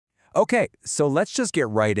Okay, so let's just get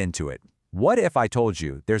right into it. What if I told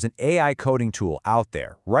you there's an AI coding tool out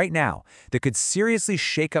there right now that could seriously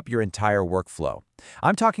shake up your entire workflow?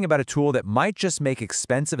 I'm talking about a tool that might just make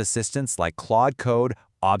expensive assistants like Claude Code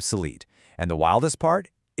obsolete. And the wildest part?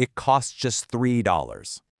 It costs just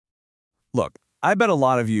 $3. Look, I bet a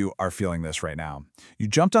lot of you are feeling this right now. You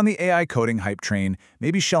jumped on the AI coding hype train,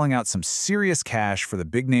 maybe shelling out some serious cash for the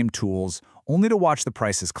big-name tools, only to watch the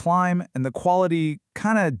prices climb and the quality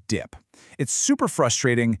kinda dip. It's super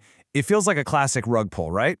frustrating. It feels like a classic rug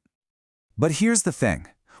pull, right? But here's the thing.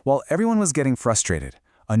 While everyone was getting frustrated,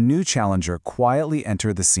 a new challenger quietly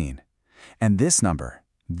entered the scene. And this number,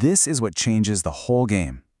 this is what changes the whole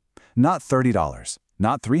game. Not $30,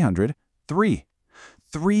 not $300,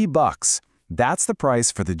 $3. That's the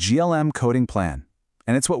price for the GLM coding plan.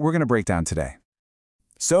 And it's what we're going to break down today.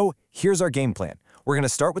 So here's our game plan. We're going to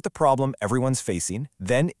start with the problem everyone's facing,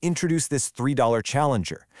 then introduce this $3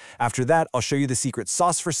 challenger. After that, I'll show you the secret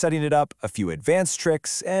sauce for setting it up, a few advanced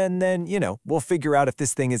tricks, and then, we'll figure out if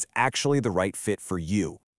this thing is actually the right fit for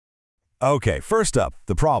you. Okay, first up,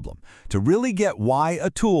 the problem. To really get why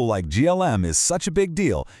a tool like GLM is such a big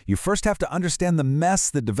deal, you first have to understand the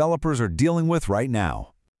mess that developers are dealing with right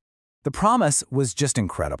now. The promise was just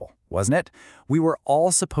incredible, wasn't it? We were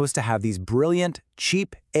all supposed to have these brilliant,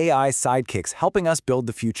 cheap AI sidekicks helping us build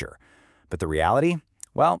the future. But the reality?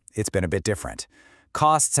 Well, it's been a bit different.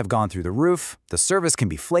 Costs have gone through the roof, the service can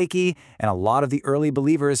be flaky, and a lot of the early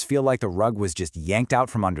believers feel like the rug was just yanked out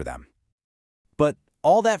from under them. But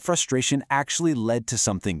all that frustration actually led to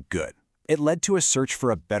something good. It led to a search for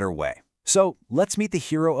a better way. So let's meet the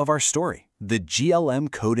hero of our story, the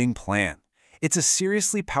GLM coding plan. It's a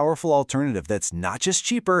seriously powerful alternative that's not just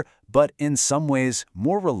cheaper, but in some ways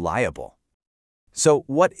more reliable. So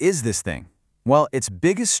what is this thing? Well, its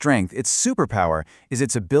biggest strength, its superpower, is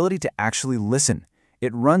its ability to actually listen.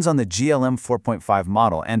 It runs on the GLM 4.5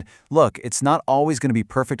 model, and look, it's not always going to be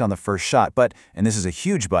perfect on the first shot, but, and this is a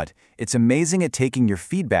huge but, it's amazing at taking your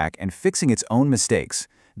feedback and fixing its own mistakes.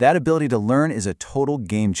 That ability to learn is a total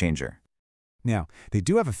game changer. Now, they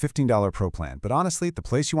do have a $15 Pro plan, but honestly, the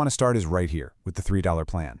place you want to start is right here with the $3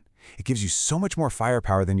 plan. It gives you so much more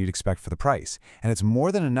firepower than you'd expect for the price, and it's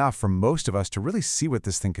more than enough for most of us to really see what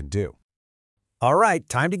this thing can do. All right,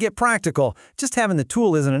 time to get practical. Just having the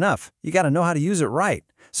tool isn't enough. You got to know how to use it right.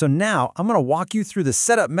 So now I'm going to walk you through the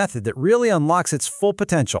setup method that really unlocks its full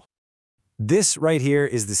potential. This right here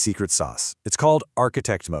is the secret sauce. It's called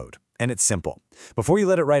architect mode, and it's simple. Before you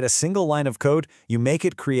let it write a single line of code, you make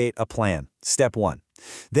it create a plan, step 1.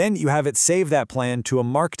 Then you have it save that plan to a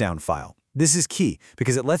markdown file. This is key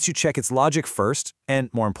because it lets you check its logic first, and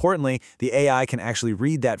more importantly, the AI can actually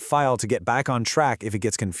read that file to get back on track if it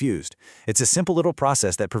gets confused. It's a simple little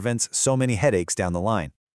process that prevents so many headaches down the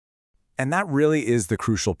line. And that really is the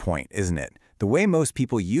crucial point, isn't it? The way most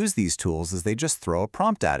people use these tools is they just throw a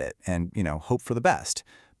prompt at it and, hope for the best.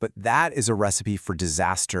 But that is a recipe for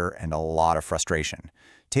disaster and a lot of frustration.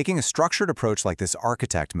 Taking a structured approach like this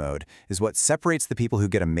architect mode is what separates the people who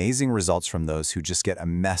get amazing results from those who just get a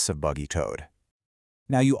mess of buggy code.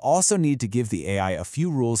 Now, you also need to give the AI a few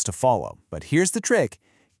rules to follow, but here's the trick.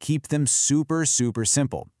 Keep them super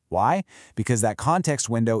simple. Why? Because that context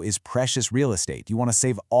window is precious real estate. You want to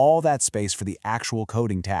save all that space for the actual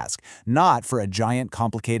coding task, not for a giant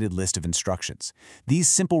complicated list of instructions. These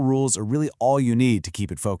simple rules are really all you need to keep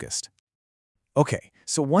it focused. Okay,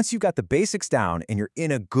 so once you've got the basics down and you're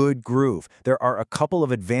in a good groove, there are a couple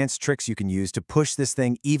of advanced tricks you can use to push this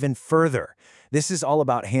thing even further. This is all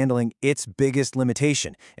about handling its biggest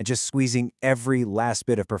limitation and just squeezing every last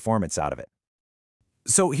bit of performance out of it.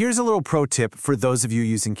 So here's a little pro tip for those of you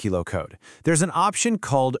using Kilo Code. There's an option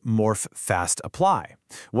called Morph Fast Apply.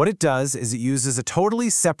 What it does is it uses a totally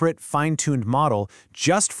separate, fine-tuned model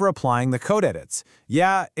just for applying the code edits.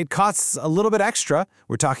 Yeah, it costs a little bit extra.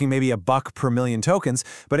 We're talking maybe $1 per million tokens,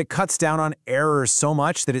 but it cuts down on errors so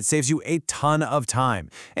much that it saves you a ton of time.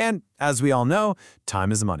 And as we all know,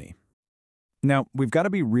 time is money. Now, we've got to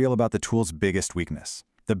be real about the tool's biggest weakness.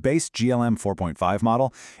 The base GLM 4.5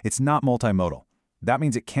 model, it's not multimodal. That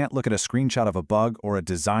means it can't look at a screenshot of a bug or a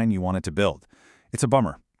design you want it to build. It's a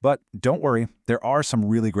bummer, but don't worry, there are some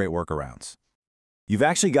really great workarounds. You've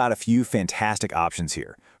actually got a few fantastic options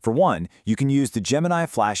here. For one, you can use the Gemini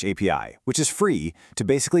Flash API, which is free, to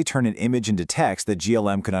basically turn an image into text that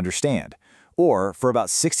GLM can understand. Or, for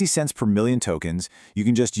about 60 cents per million tokens, you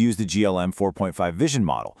can just use the GLM 4.5 vision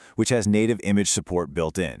model, which has native image support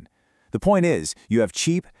built in. The point is, you have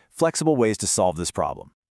cheap, flexible ways to solve this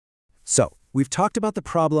problem. So, we've talked about the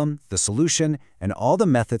problem, the solution, and all the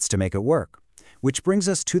methods to make it work. Which brings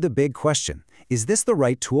us to the big question. Is this the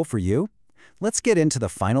right tool for you? let's get into the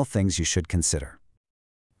final things you should consider.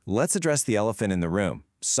 Let's address the elephant in the room.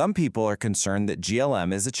 Some people are concerned that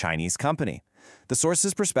GLM is a Chinese company. The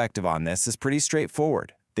source's perspective on this is pretty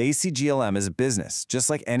straightforward. They see GLM as a business, just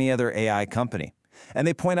like any other AI company. And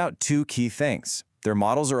they point out two key things. Their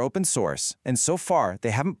models are open source, and so far,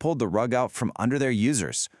 they haven't pulled the rug out from under their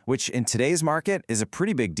users, which in today's market is a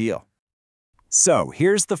pretty big deal. So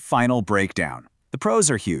here's the final breakdown. The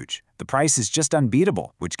pros are huge. The price is just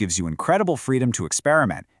unbeatable, which gives you incredible freedom to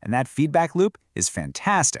experiment, and that feedback loop is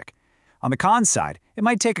fantastic. On the cons side, it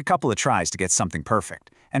might take a couple of tries to get something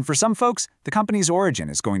perfect, and for some folks, the company's origin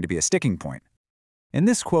is going to be a sticking point. And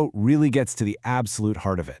this quote really gets to the absolute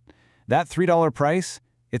heart of it. That $3 price,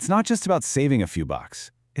 it's not just about saving a few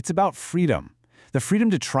bucks. It's about freedom. The freedom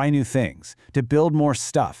to try new things, to build more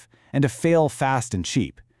stuff, and to fail fast and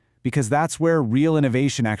cheap. Because that's where real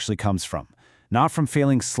innovation actually comes from, not from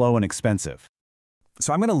failing slow and expensive.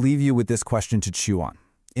 So I'm going to leave you with this question to chew on.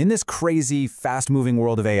 In this crazy, fast-moving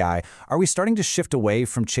world of AI, are we starting to shift away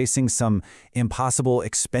from chasing some impossible,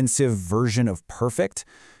 expensive version of perfect?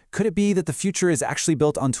 Could it be that the future is actually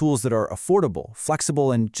built on tools that are affordable,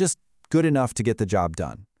 flexible, and just good enough to get the job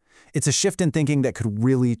done? It's a shift in thinking that could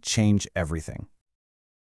really change everything.